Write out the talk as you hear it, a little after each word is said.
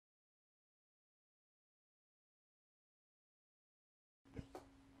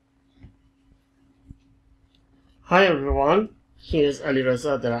Hi everyone, here's Ali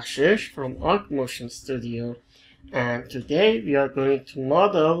Raza Darakshish from ArcMotion Studio, and today we are going to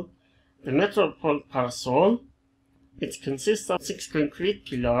model the Metropol Parasol. It consists of 6 concrete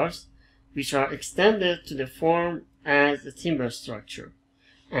pillars which are extended to the form as a timber structure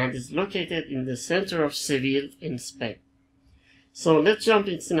and is located in the center of Seville in Spain. So let's jump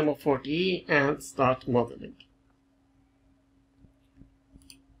in Cinema 4D and start modeling.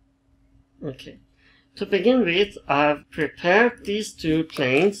 Okay. To begin with, I've prepared these two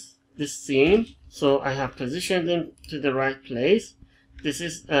planes, this scene, so I have positioned them to the right place. This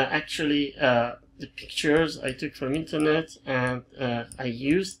is actually the pictures I took from internet, and I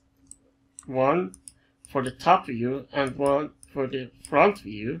used one for the top view and one for the front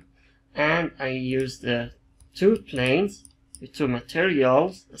view, and I used two planes with two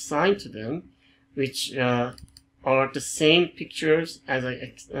materials assigned to them, which are the same pictures as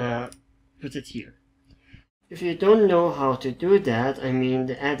I put it here. If you don't know how to do that, I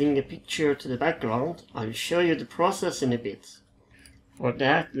mean adding the picture to the background, I'll show you the process in a bit. For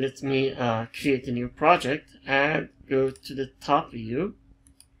that, let me create a new project and go to the top view,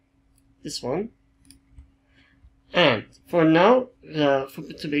 this one. And for now,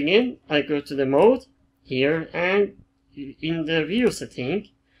 to begin, I go to the mode here, and in the view setting,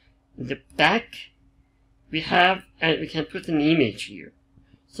 in the back, we can put an image here.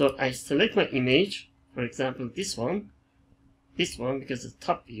 So I select my image. For example, this one because it's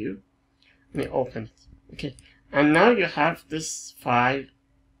top view. Let me open it. Okay, and now you have this file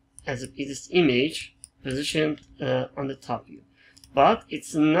as this image positioned on the top view, but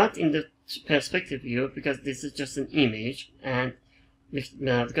it's not in the perspective view because this is just an image, and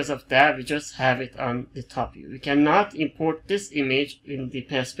because of that we just have it on the top view. We cannot import this image in the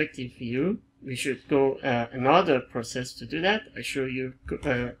perspective view. We should go another process to do that. I'll show you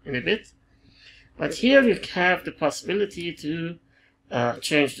in a bit. But here you have the possibility to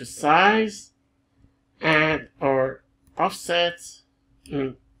change the size and or offset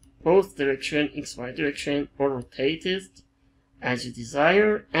in both direction, XY direction, or rotate it as you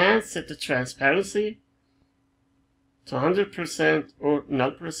desire, and set the transparency to 100% or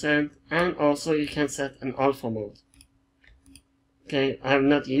 0%, and also you can set an alpha mode. Okay, I have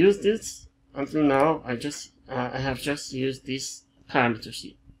not used this until now. I have just used these parameters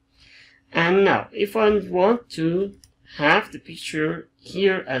here. And now, if I want to have the picture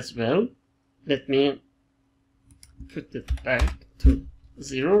here as well, let me put it back to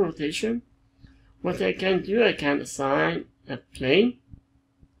 0 rotation. What I can do, I can assign a plane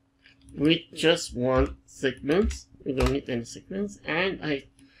with just one segment. We don't need any segments, and I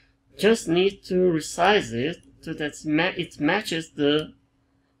just need to resize it so that it matches the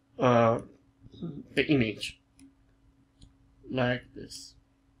image, like this.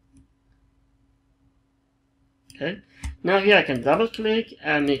 Okay. Now here I can double click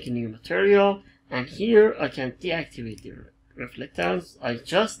and make a new material, and here I can deactivate the reflectance. I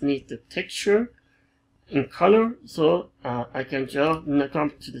just need the texture in color, so I can just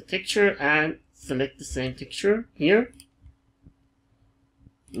come to the texture and select the same texture here.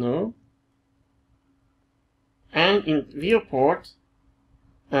 No. And in viewport,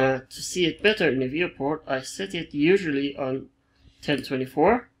 to see it better in the viewport, I set it usually on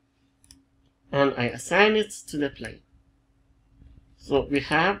 1024. And I assign it to the plane. So we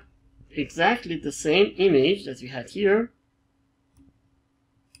have exactly the same image that we had here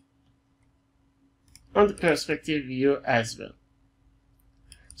on the perspective view as well.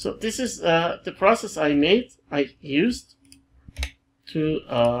 So this is the process I used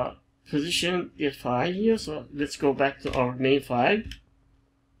to position the file here. So let's go back to our main file.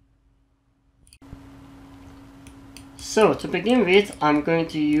 So to begin with, I'm going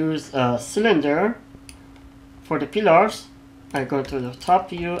to use a cylinder for the pillars. I go to the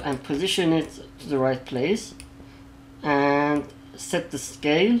top view and position it to the right place and set the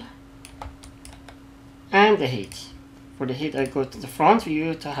scale and the height. For the height, I go to the front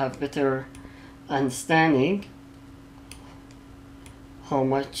view to have better understanding how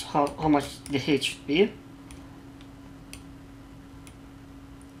much the height should be.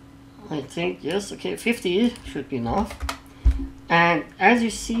 I think, yes, okay, 50 should be enough. And as you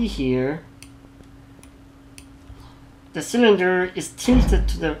see here, the cylinder is tilted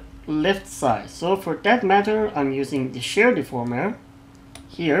to the left side. So for that matter, I'm using the shear deformer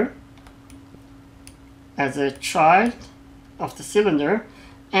here as a child of the cylinder,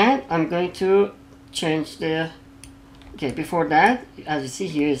 and I'm going to change the, okay, before that, as you see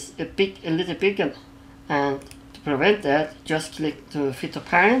here, is a little big, and to prevent that, just click to fit to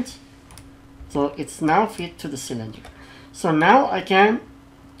parent. So it's now fit to the cylinder. So now I can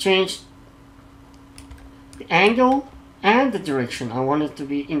change the angle and the direction. I want it to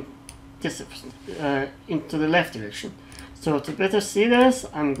be in this into the left direction. So to better see this,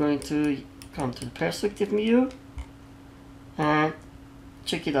 I'm going to come to the perspective view and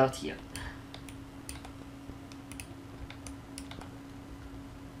check it out here.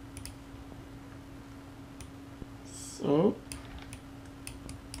 So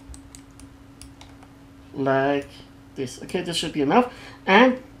like this. Okay, this should be enough.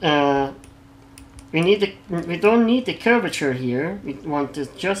 And we don't need the curvature here. We want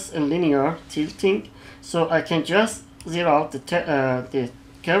just a linear tilting, so I can just zero out the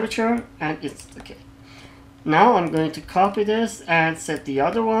curvature and it's okay. Now I'm going to copy this and set the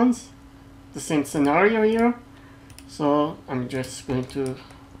other ones, the same scenario here. So I'm just going to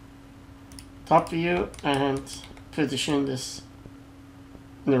top view and position this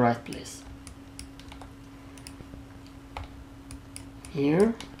in the right place.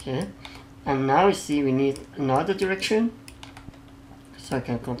 Here, okay. And now you see we need another direction. So I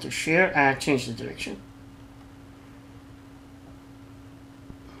can come to share and change the direction.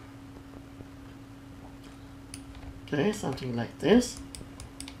 Okay, something like this.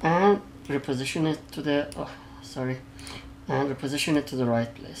 And reposition it to the, and reposition it to the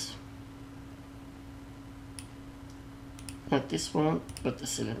right place. Not this one, but the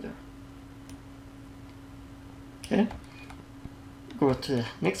cylinder. Okay. Go to the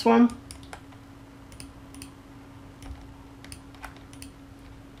next one.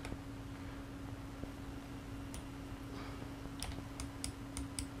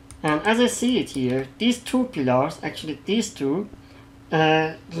 And as I see it here, these two pillars, actually these two,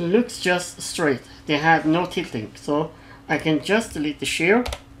 looks just straight. They had no tilting. So I can just delete the shear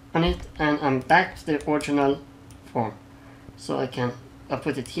on it and I'm back to the original form. So I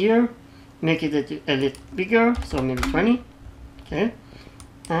put it here, make it a little bigger, so maybe 20. Okay.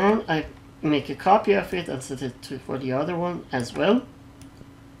 And I make a copy of it and set it for the other one as well.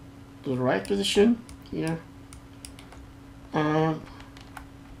 To the right position here. And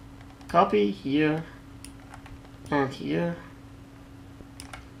copy here and here,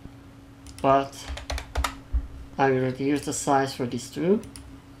 but I will reduce the size for these two.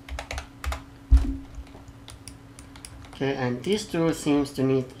 Okay, and these two seems to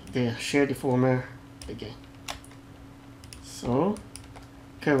need the shear deformer again. So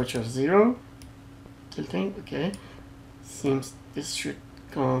curvature 0, tilting, okay. Seems this should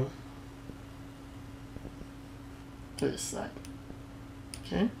go to this side.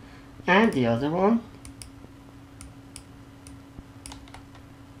 Okay. And the other one,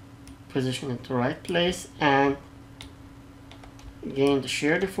 position it to the right place, and again the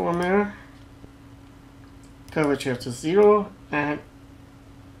shear deformer, curvature to 0, and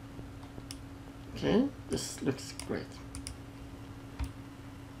okay, this looks great.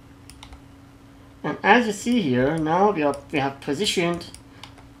 And as you see here, now we have positioned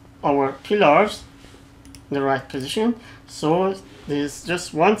our pillars in the right position. So there's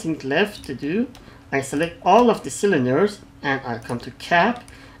just one thing left to do. I select all of the cylinders and I come to cap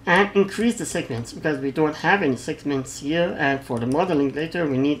and increase the segments because we don't have any segments here, and for the modeling later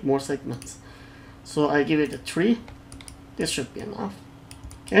we need more segments. So I give it a 3. This should be enough.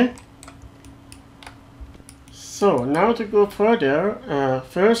 Okay. So now to go further,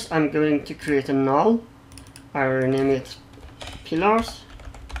 first I'm going to create a null. I rename it pillars.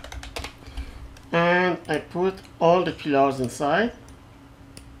 And I put all the pillars inside.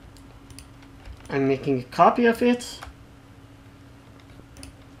 I'm making a copy of it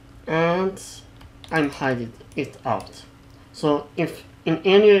and I'm hiding it out. So if in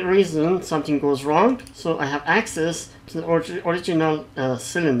any reason something goes wrong, so I have access to the original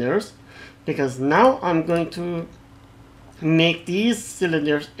cylinders, because now I'm going to make these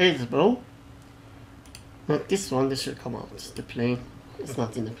cylinders editable. Not this one, this should come out. The plane is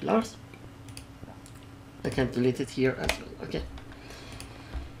not in the pillars. I can delete it here as well. Okay.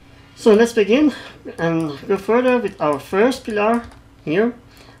 So let's begin and go further with our first pillar here.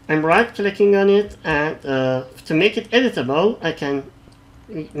 I'm right clicking on it, and to make it editable I can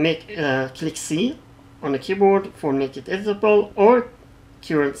make click C on the keyboard for make it editable, or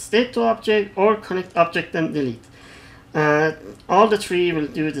current state to object, or connect object and delete. All the three will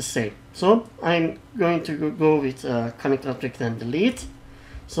do the same. So I'm going to go with connect object and delete.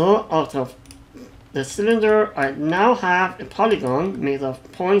 So out of the cylinder I now have a polygon made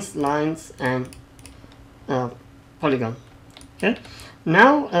of points, lines and polygon. Okay.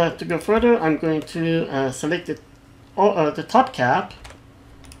 Now to go further I'm going to select the top cap,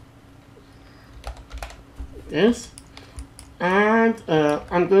 this, and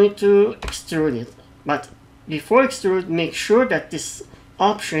I'm going to extrude it. But before extrude, make sure that this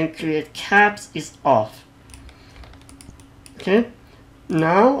option create caps is off. Okay,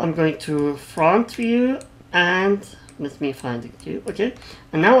 now I'm going to front view and let me find the view. Okay,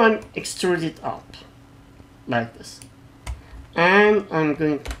 and now I'm extrude it up like this, and I'm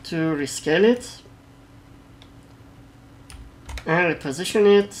going to rescale it and reposition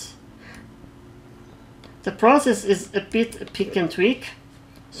it. The process is a bit pick and tweak,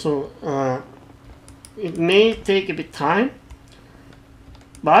 so it may take a bit time,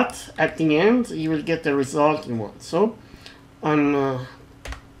 but at the end you will get the result you want. So I'm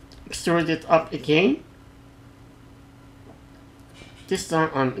extrude it up again. This time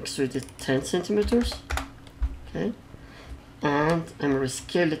I'm extruded 10 centimeters. Okay, and I'm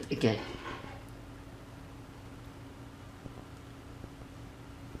rescale it again.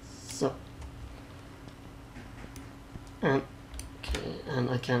 So, and okay,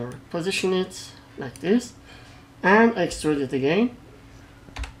 and I can reposition it like this, and I extrude it again.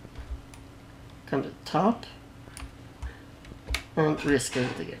 Come to the top and rescale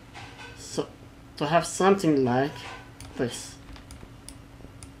it again. So to have something like this.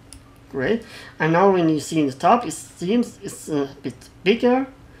 Great. And now when you see in the top, it seems it's a bit bigger.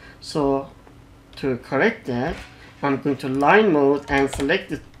 So to correct that, I'm going to line mode and select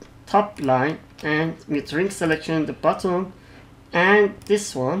the top line, and with ring selection the bottom and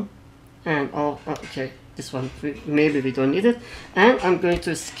this one, and okay, this one maybe we don't need it, and I'm going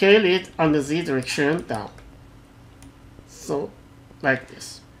to scale it on the Z direction down. So like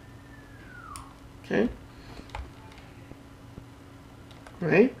this. Okay.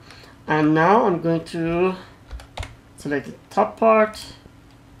 Great. And now I'm going to select the top part,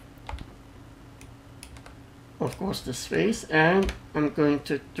 of course this face, and I'm going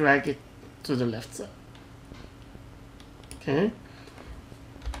to drag it to the left side. Okay,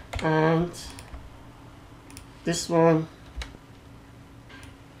 and this one.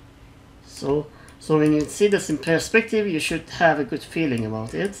 So when you see this in perspective, you should have a good feeling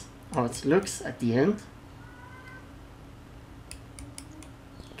about it, how it looks at the end.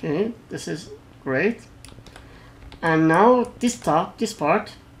 Okay, this is great. And now this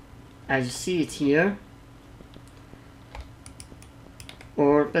part, as you see it here,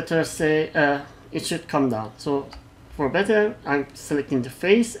 or better say, it should come down. So for better, I'm selecting the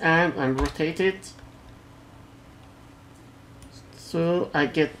face and I'm rotate it, so I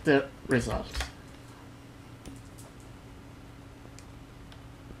get the result.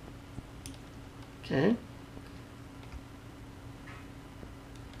 Okay.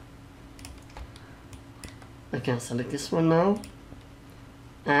 I can select this one now,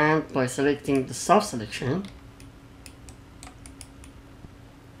 and by selecting the soft selection,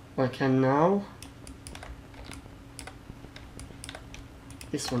 I can now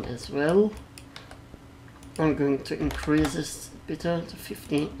this one as well. I'm going to increase this a bit to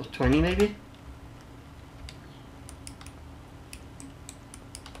 15 or 20 maybe.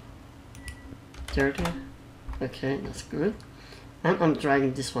 $30. Okay, that's good. And I'm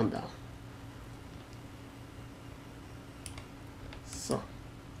dragging this one down. So,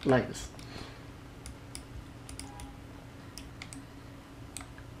 like this.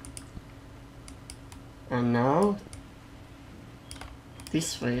 And now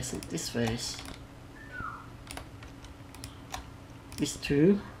this face and this face, these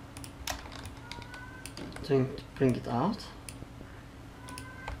two, to bring it out.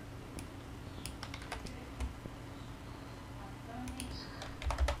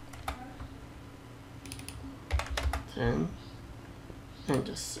 And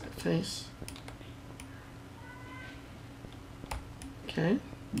just surface. Okay.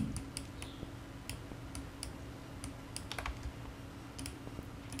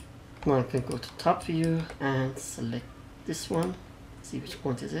 Now I can go to top view and select this one. See which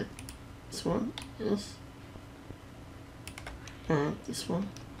one is it. This one, yes. And this one.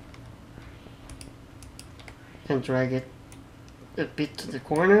 And drag it a bit to the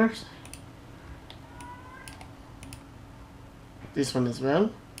corners. This one as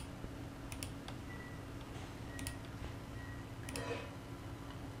well.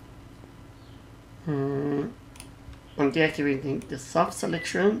 I'm deactivating the soft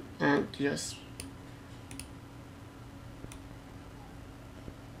selection and just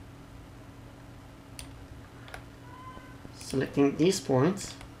selecting these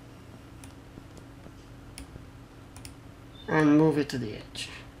points and move it to the edge.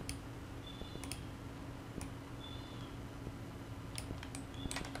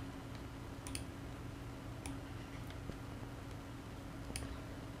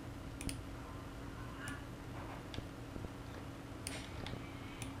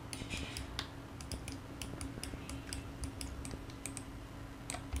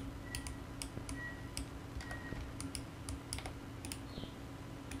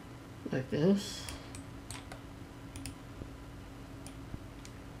 this.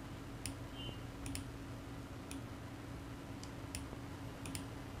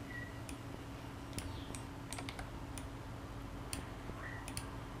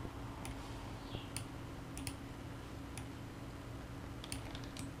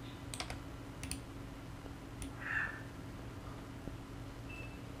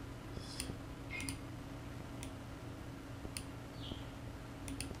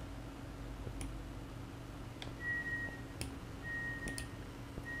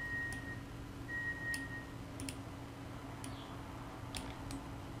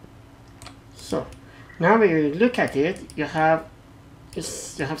 So now when you look at it, you have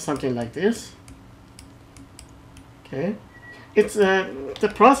something like this. Okay, it's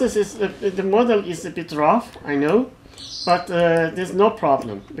the process is the model is a bit rough, I know, but there's no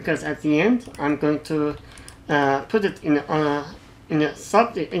problem, because at the end I'm going to put it in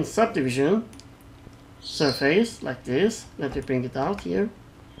subdivision surface like this. Let me bring it out here.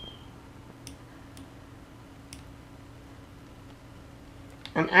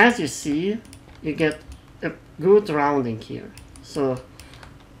 And as you see, you get a good rounding here, so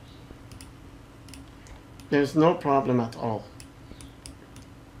there's no problem at all.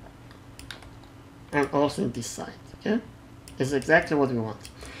 And also in this side, okay? This is exactly what we want.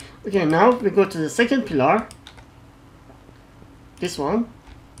 Okay, now we go to the second pillar, this one.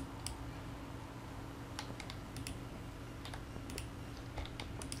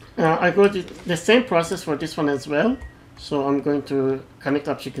 I go to the same process for this one as well. So I'm going to connect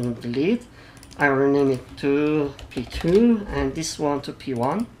object and delete. I rename it to P2 and this one to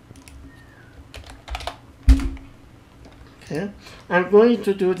P1. Okay, I'm going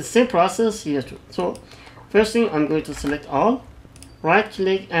to do the same process here too. So first thing, I'm going to select all, right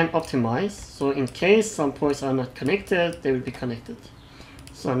click and optimize. So in case some points are not connected, they will be connected.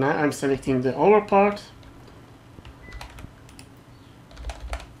 So now I'm selecting the over part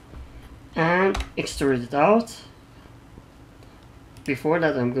and extrude it out. Before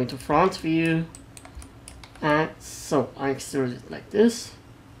that, I'm going to front view, and so I extrude it like this.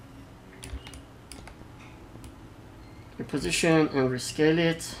 Reposition and rescale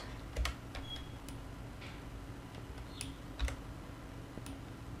it.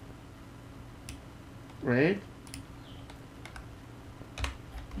 Right.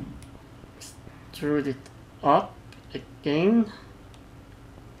 Extrude it up again.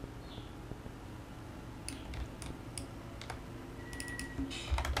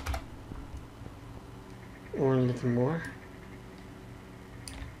 Or a little more.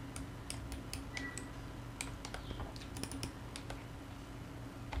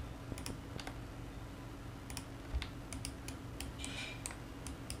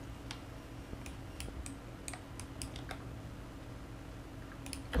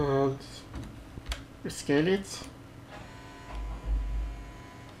 And rescale it.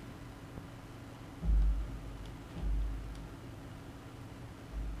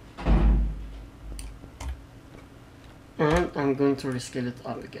 And I'm going to rescale it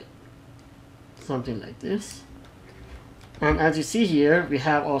up again, something like this. And as you see here, we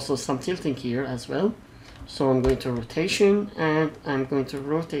have also some tilting here as well. So I'm going to rotation, and I'm going to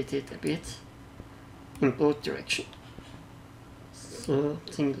rotate it a bit in both directions.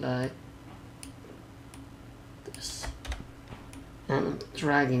 Something like this. And I'm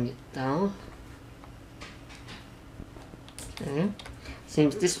dragging it down. Okay.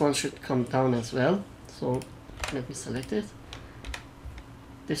 Seems this one should come down as well. So let me select it.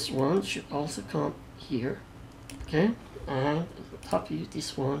 This one should also come here. Okay, and top view,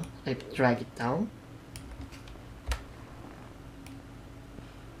 this one, I drag it down.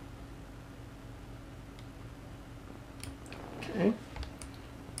 Okay,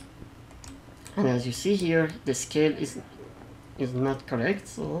 and as you see here, the scale is not correct,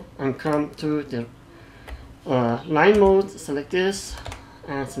 so I'm come to the line mode, select this,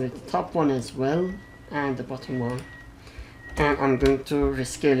 and select the top one as well, and the bottom one, and I'm going to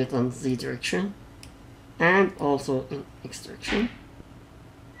rescale it on Z direction and also in X direction.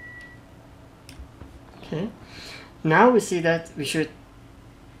 Okay, now we see that we should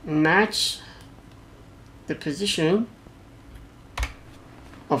match the position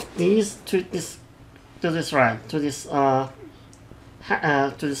of these to this line, to this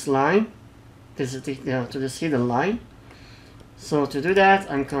line. This is to this hidden line. So to do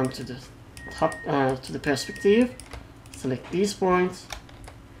that, I'm going to the top to the perspective, select these points,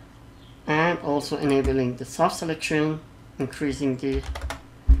 and also enabling the soft selection, increasing the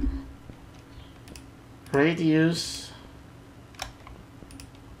radius.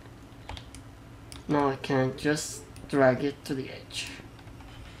 Now I can just drag it to the edge.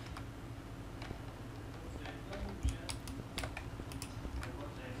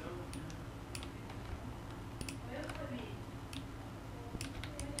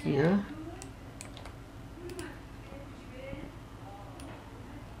 here.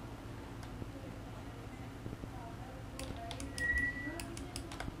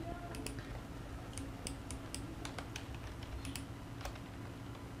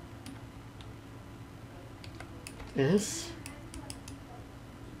 This.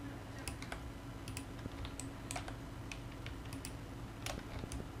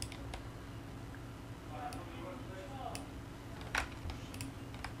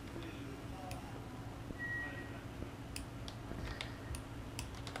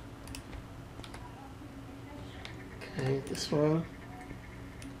 Okay, this one.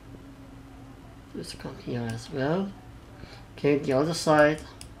 Just come here as well. Okay, the other side.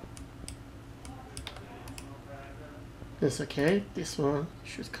 That's okay. This one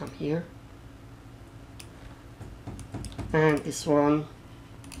should come here. And this one.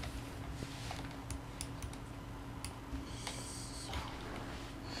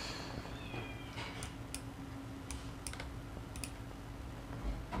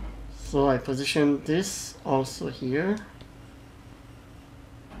 So I position this also here.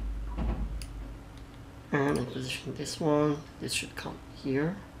 And I position this one. This should come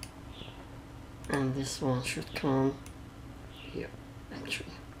here. And this one should come here,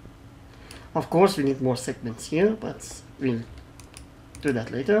 actually. Of course, we need more segments here, but we'll do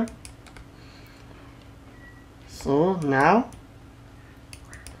that later. So now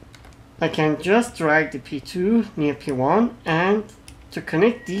I can just drag the P2 near P1, and to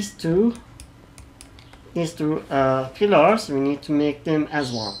connect these two pillars, we need to make them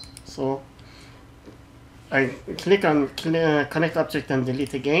as one. So I click on connect object and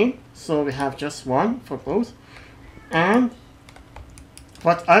delete again. So we have just one for both. And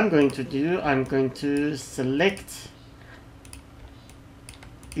what I'm going to do, I'm going to select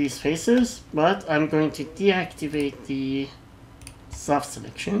these faces, but I'm going to deactivate the soft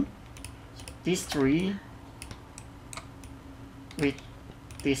selection. So these three with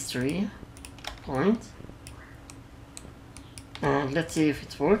these 3 points. And let's see if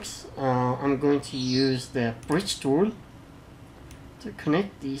it works. I'm going to use the bridge tool to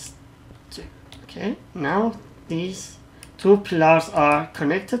connect these two. Okay, now these two pillars are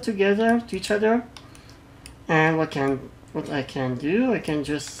connected together to each other, and what I can do, I can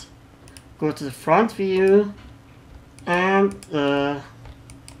just go to the front view and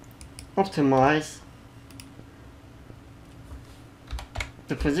optimize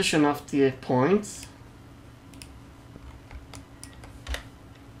the position of the points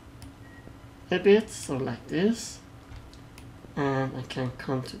a bit, so like this, and I can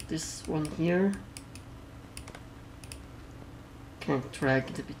come to this one here, can drag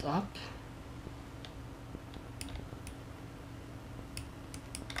it a bit up,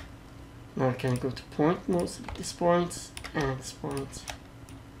 now I can go to point mode, select this point and this point.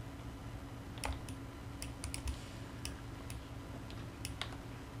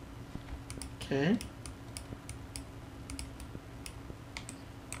 Okay.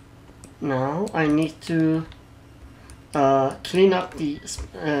 Now I need to clean up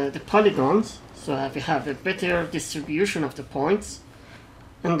the polygons, so that we have a better distribution of the points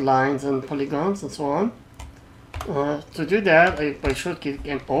and lines and polygons and so on. To do that, by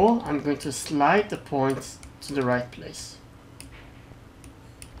short-clicking O, I'm going to slide the points to the right place,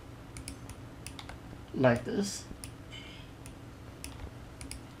 like this.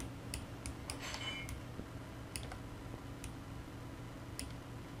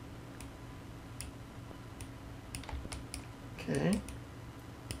 Okay.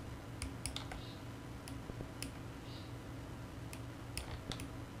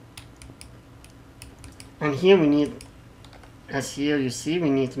 And here we need, as here you see,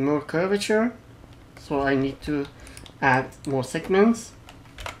 we need more curvature. So I need to add more segments.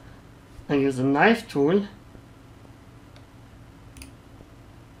 I use a knife tool,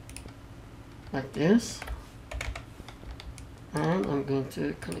 like this. And I'm going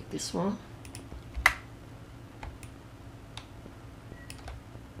to connect this one.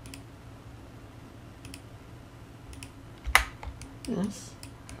 Yes,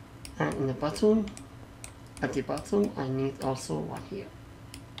 and in the bottom, at the bottom, I need also one here.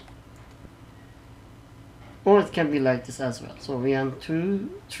 Or it can be like this as well. So we have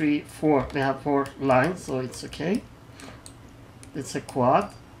 2, 3, 4. We have 4 lines, so it's okay. It's a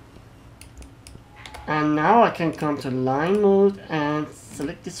quad. And now I can come to line mode and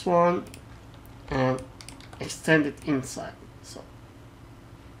select this one and extend it inside. So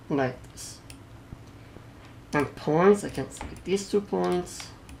like this. And points, I can select these 2 points,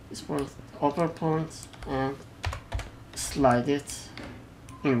 this one, upper points, and slide it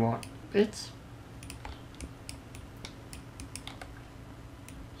inward a bit.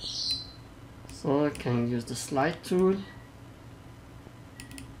 So I can use the slide tool.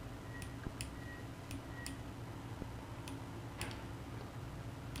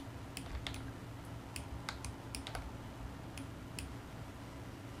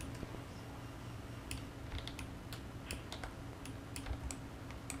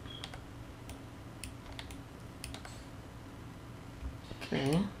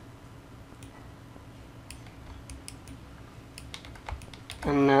 Okay.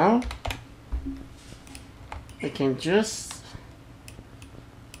 And now I can just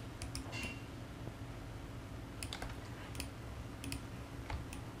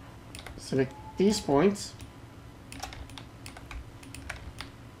select these points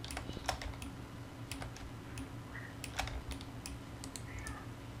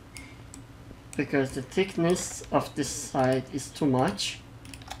because the thickness of this side is too much.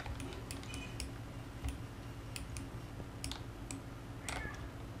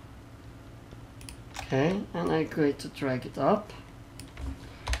 Okay, and I'm going to drag it up,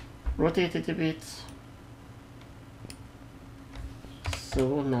 rotate it a bit.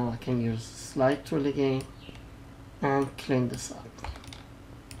 So now I can use slide tool again and clean this up.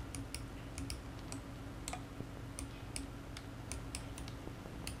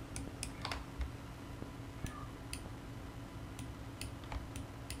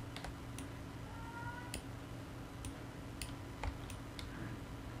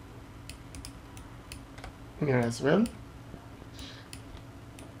 Here as well.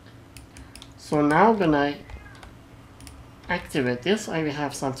 So now when I activate this, I will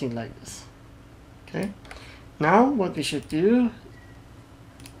have something like this. Okay. Now what we should do,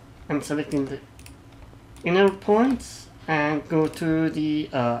 I'm selecting the inner points and go to the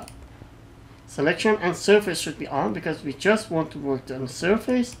selection, and surface should be on because we just want to work on the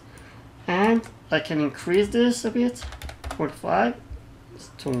surface. And I can increase this a bit, 45.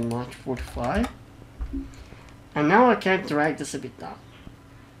 It's too much, 45. And now I can drag this a bit down.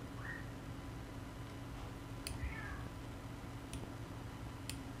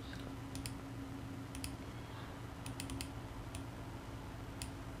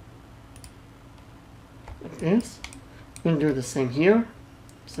 Like this. We'll do the same here.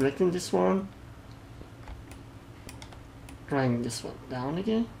 Selecting this one. Dragging this one down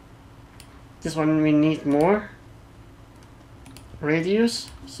again. This one we need more radius,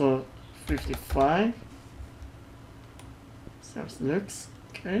 so 55. So it looks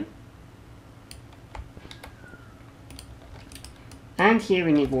okay. And here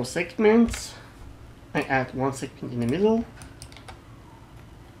we need more segments. I add one segment in the middle.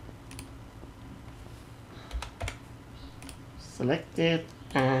 Select it,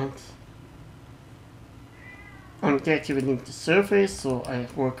 and I'm deactivating the surface, so I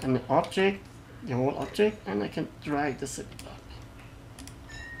work on the object, the whole object, and I can drag this a bit up.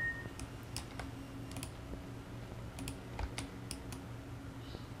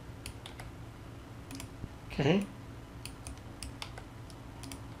 Okay.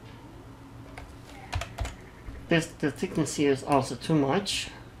 The thickness here is also too much.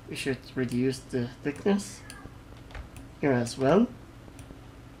 We should reduce the thickness here as well.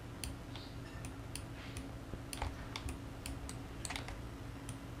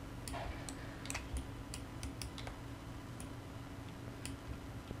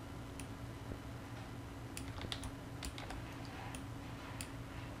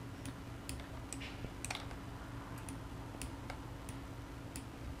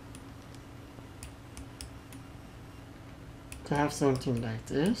 To have something like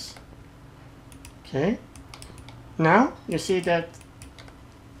this. Okay. Now you see that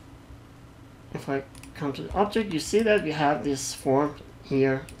if I come to the object, you see that we have this form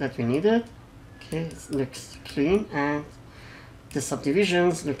here that we needed. Okay, it looks clean and the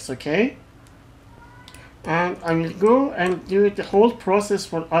subdivisions looks okay. And I will go and do the whole process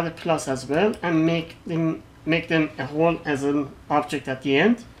for other plus as well and make them a whole as an object at the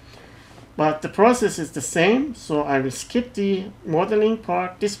end. But the process is the same, so I will skip the modeling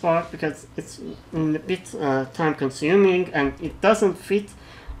part, this part, because it's a bit time consuming and it doesn't fit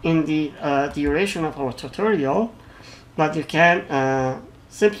in the duration of our tutorial. But you can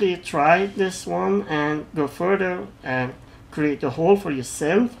simply try this one and go further and create a whole for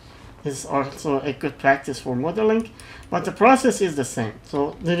yourself. This is also a good practice for modeling, but the process is the same.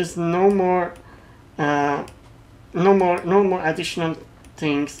 So there is no more additional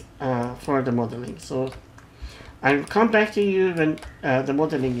things for the modeling. So I'll come back to you when the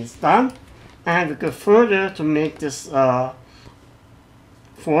modeling is done, and we go further to make this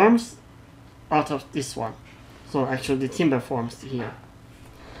forms out of this one. So actually the timber forms here.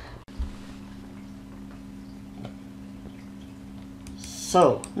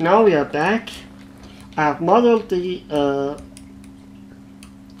 So now we are back I've modeled the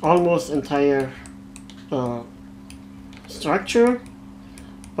almost entire structure,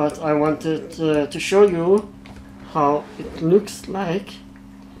 but I wanted to show you how it looks like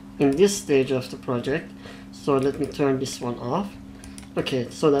in this stage of the project. So let me turn this one off, okay,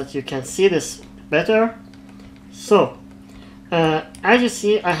 so that you can see this better. So as you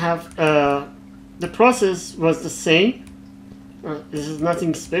see, I have the process was the same. This is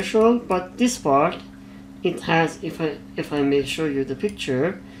nothing special, but this part, it has, if I may show you the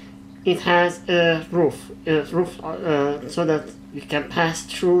picture, it has a roof so that you can pass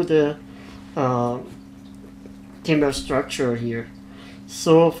through the timber structure here.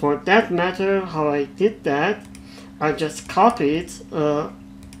 So for that matter, how I did that, I just copied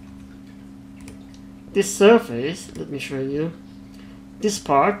this surface. Let me show you this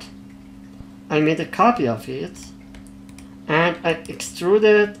part. I made a copy of it and I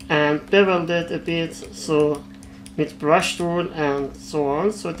extruded and beveled it a bit, so with brush tool and so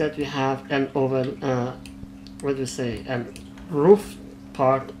on, so that we have an oval, what do you say, a roof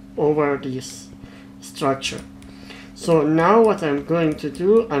part over this structure. So now what I'm going to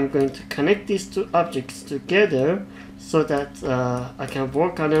do, I'm going to connect these two objects together so that I can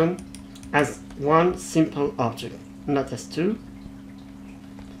work on them as one simple object, not as two.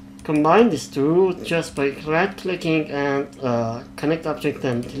 Combine these two just by right clicking and connect object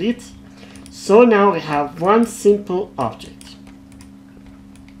and delete. So now we have one simple object.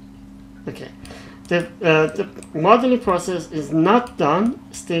 Okay, the modeling process is not done,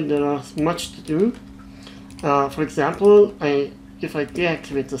 still there is much to do. For example, if I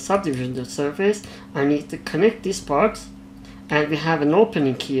deactivate the subdivision surface, I need to connect these parts, and we have an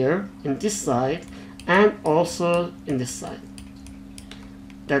opening here in this side and also in this side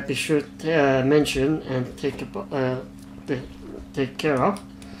that we should mention and take care of.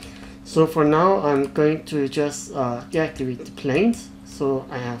 So for now, I'm going to just deactivate the planes, so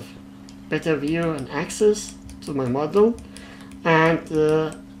I have better view and access to my model. And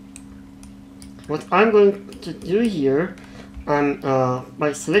what I'm going to do here, I'm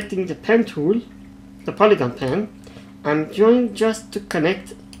by selecting the pen tool, the polygon pen, I'm going just to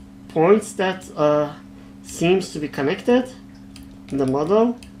connect points that seems to be connected in the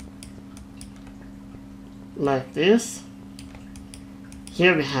model, like this.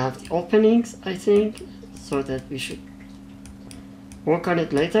 Here we have the openings, I think, so that we should work on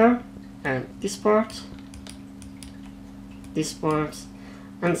it later, and this part,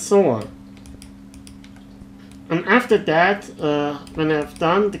 and so on. And after that, when I've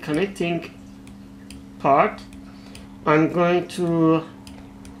done the connecting part, I'm going to,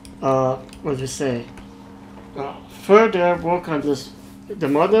 what do you say, further work on the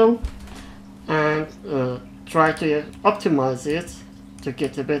model and try to optimize it to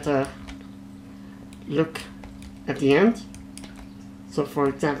get a better look at the end. So for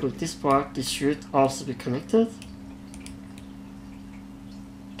example, this part, this should also be connected.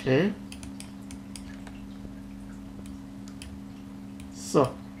 Okay.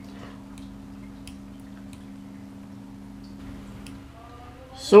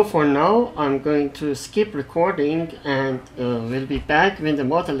 So for now, I'm going to skip recording, and we'll be back when the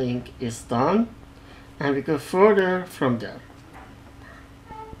modeling is done, and we go further from there.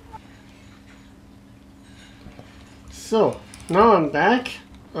 So now I'm back,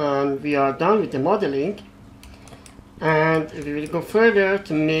 and we are done with the modeling, and we will go further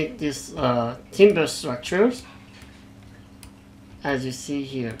to make these timber structures, as you see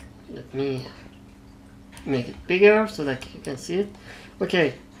here. Let me make it bigger so that you can see it.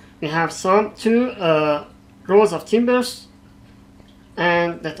 Okay, we have two rows of timbers,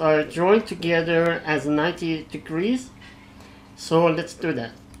 and that are joined together as 90 degrees. So let's do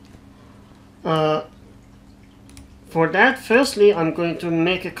that. For that, firstly, I'm going to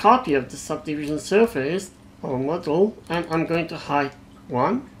make a copy of the subdivision surface or model, and I'm going to hide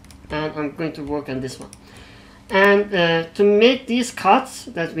one, and I'm going to work on this one. And to make these cuts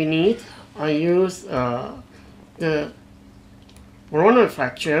that we need, I use the Voronoi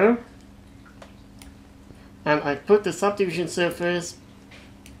fracture, and I put the subdivision surface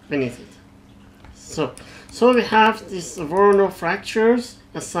beneath it. So we have these Voronoi fractures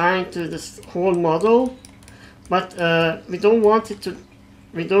assigned to this whole model, but we don't want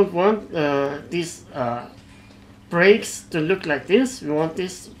these breaks to look like this. We want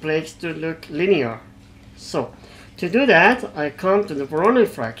these breaks to look linear. So to do that, I come to the Voronoi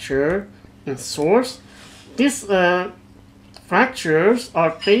fracture in source. These fractures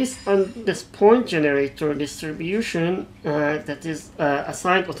are based on this point generator distribution that is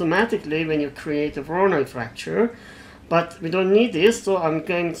assigned automatically when you create a Voronoi fracture, but we don't need this, so I'm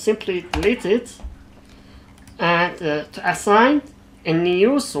going to simply delete it, And to assign a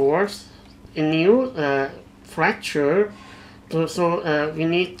new source, a new fracture, so we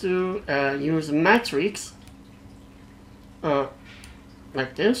need to use matrix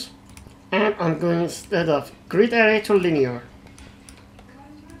like this. And I'm going instead of grid array to linear.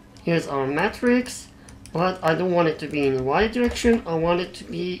 Here's our matrix, but I don't want it to be in Y direction, I want it to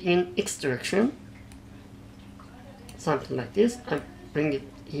be in X direction. Something like this. I bring it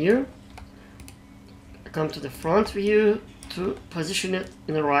here. I come to the front view to position it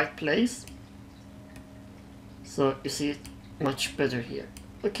in the right place. So you see it much better here.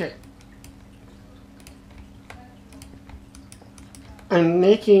 Okay. I'm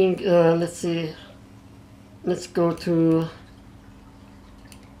making, let's see, let's go to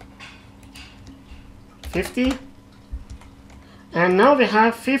 50. And now we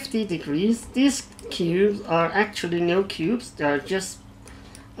have 50 degrees. These cubes are actually no cubes. They are just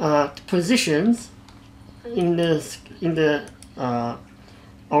positions in the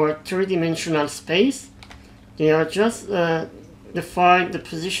our three-dimensional space. They are just define the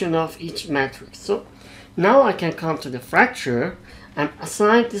position of each matrix. So now I can come to the fracture and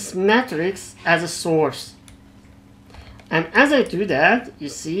assign this matrix as a source. And as I do that, you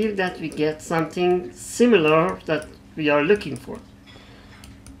see that we get something similar that we are looking for.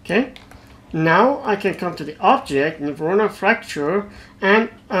 Okay. Now I can come to the object in the Werner fracture and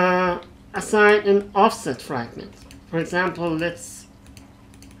assign an offset fragment. For example, let's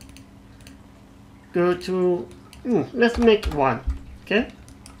go to, let's make 1, okay?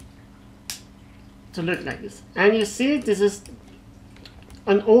 To look like this. And you see this is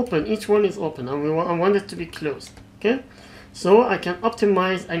an open, each one is open, and I want it to be closed, okay? So I can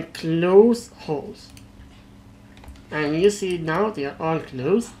optimize and close holes. And you see now they are all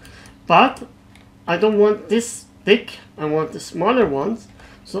closed, but I don't want this thick, I want the smaller ones,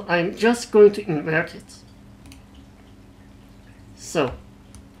 so I'm just going to invert it. So,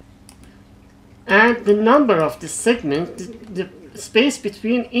 and the number of the segment, the space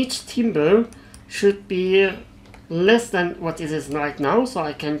between each timber should be less than what it is right now, so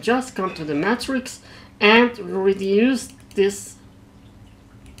I can just come to the matrix and reduce this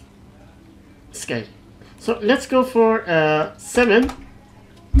scale. So let's go for 7.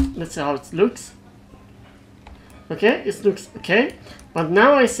 Let's see how it looks. Okay, it looks okay, but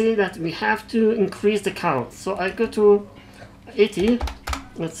now I see that we have to increase the count. So I go to 80.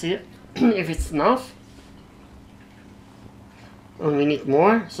 Let's see if it's enough. And we need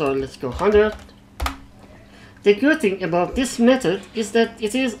more, so let's go 100. The good thing about this method is that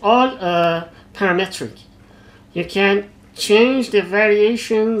it is all parametric. You can change the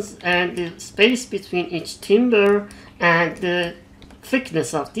variations and the space between each timber and the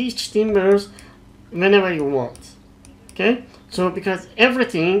thickness of each timbers whenever you want. Okay, so because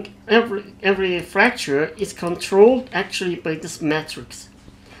everything, every fracture is controlled actually by this matrix.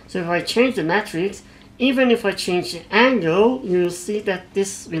 So if I change the matrix, even if I change the angle, you'll see that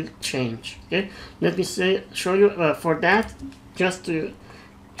this will change. Okay, let me show you for that, just to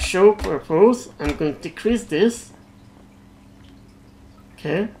show purpose, I'm going to decrease this.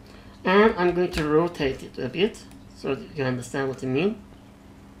 Okay, and I'm going to rotate it a bit so that you understand what I mean.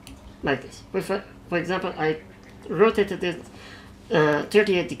 Like this. For example, I rotated it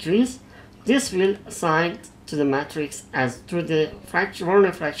 38 degrees. This will assign to the matrix as to the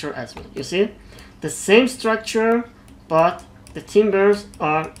Werner fracture as well. You see, the same structure, but the timbers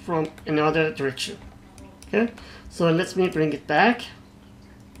are from another direction. Okay, so let me bring it back.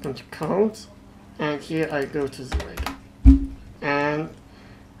 Come to count, and here I go to 0 again. And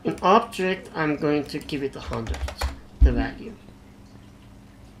in object, I'm going to give it 100, the value.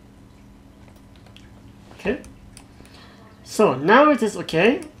 Okay. So now it is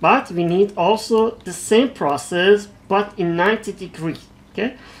okay, but we need also the same process, but in 90 degrees.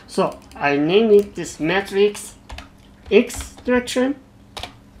 Okay. So I name it this matrix X direction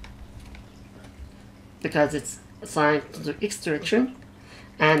because it's assigned to the X direction,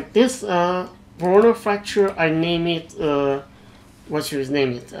 and this Werner fracture I name it what should we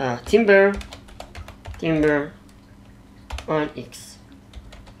name it? Timber on X.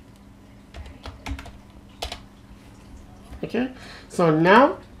 Okay, so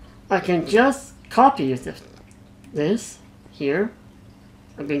now I can just copy this here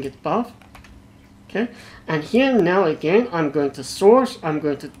and bring it above. Okay, and here now again I'm going to source, I'm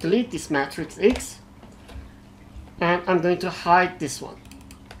going to delete this matrix X, and I'm going to hide this one.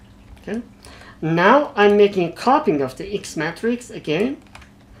 Okay, now I'm making a copying of the X matrix again,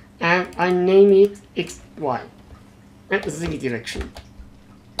 and I name it XY and Z direction.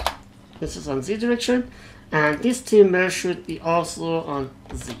 This is on Z direction, and this timber should be also on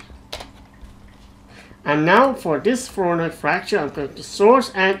Z. And now for this Voronoi fracture, I'm going to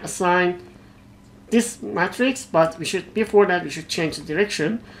source and assign this matrix, but before that we should change the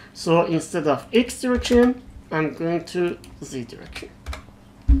direction. So instead of X direction, I'm going to Z direction.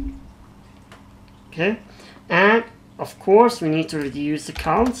 Okay, and of course we need to reduce the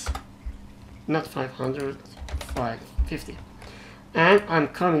counts, not 500, 550. And I'm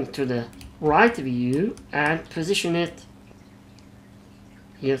coming to the right view and position it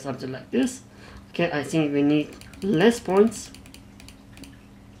here, something like this. Okay, I think we need less points.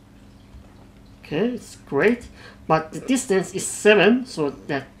 Okay, it's great, but the distance is 7, so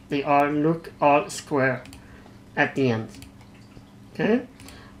that they look all square at the end. Okay,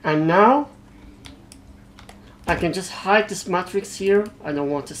 and now I can just hide this matrix here. I don't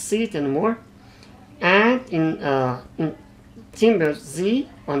want to see it anymore. And in timber Z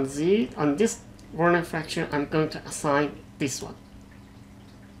on this Voronoi fracture, I'm going to assign this one.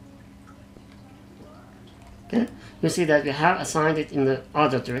 Okay, you see that we have assigned it in the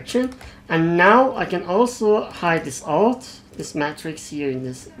other direction. And now I can also hide this out, this matrix here in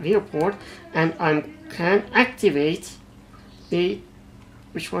this viewport, and I can activate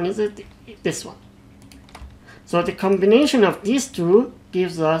which one is it? This one. So the combination of these two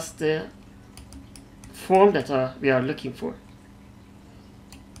gives us the form that we are looking for.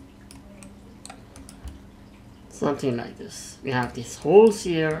 Something like this. We have these holes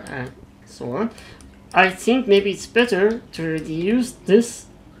here and so on. I think maybe it's better to reduce this.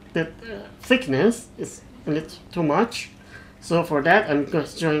 The thickness is a little too much. So for that, I'm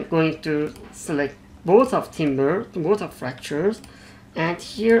going to select both of fractures, and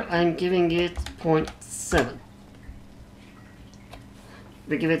here I'm giving it 0.7.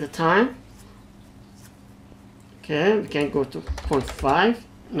 We give it a time. Okay, we can go to 0.5.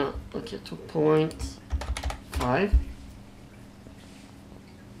 No, okay, to 0.5.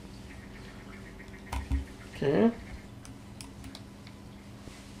 Okay.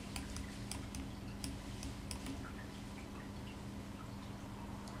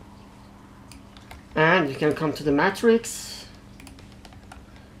 And you can come to the matrix,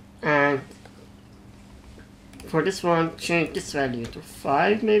 and for this one change this value to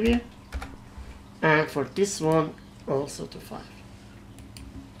 5 maybe, and for this one also to 5.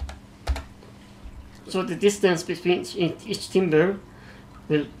 So the distance between each timber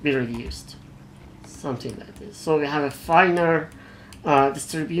will be reduced, something like this. So we have a finer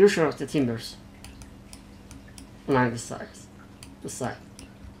distribution of the timbers along the side.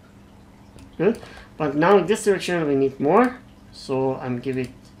 Good. But now in this direction we need more, so I'm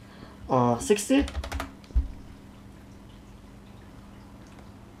giving 60.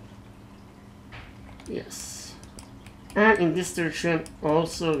 Yes. And in this direction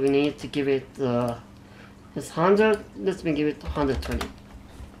also we need to give it it's 100. Let me give it 120.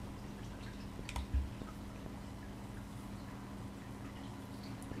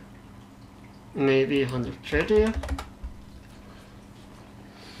 Maybe 130.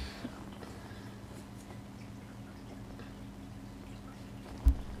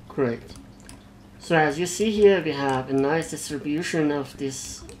 Great. So as you see here, we have a nice distribution of the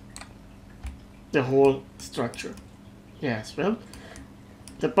whole structure. Yes, well,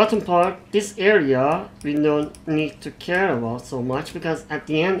 the bottom part, this area, we don't need to care about so much, because at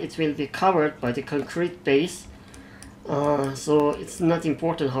the end it will be covered by the concrete base. So it's not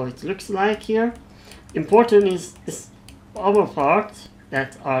important how it looks like here. Important is this upper part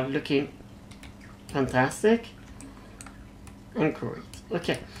that are looking fantastic and great.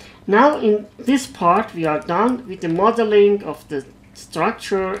 Okay, now in this part we are done with the modeling of the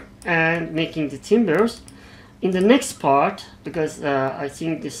structure and making the timbers. In the next part, because I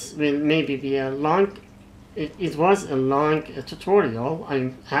think this will maybe be a long, it was a long tutorial,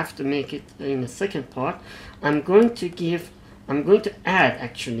 I have to make it in the second part. I'm going to add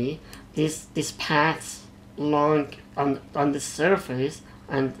actually this paths along on the surface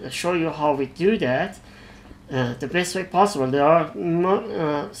and show you how we do that the best way possible. There are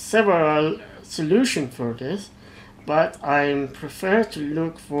several solutions for this, but I prefer to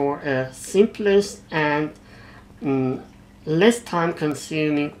look for a simplest and less time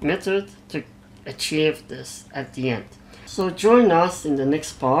consuming method to achieve this at the end. So join us in the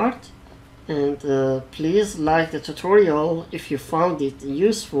next part, and please like the tutorial if you found it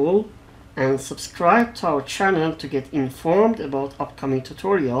useful, and subscribe to our channel to get informed about upcoming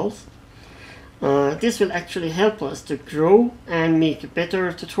tutorials. This will actually help us to grow and make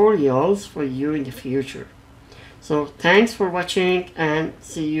better tutorials for you in the future. So thanks for watching, and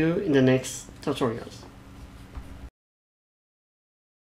see you in the next tutorials.